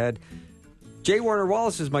just ahead. J. Warner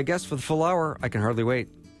Wallace is my guest for the full hour. I can hardly wait.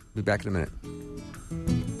 Be back in a minute.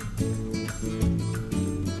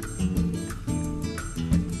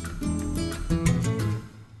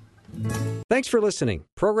 Thanks for listening.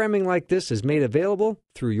 Programming like this is made available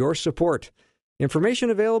through your support. Information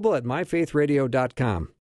available at myfaithradio.com.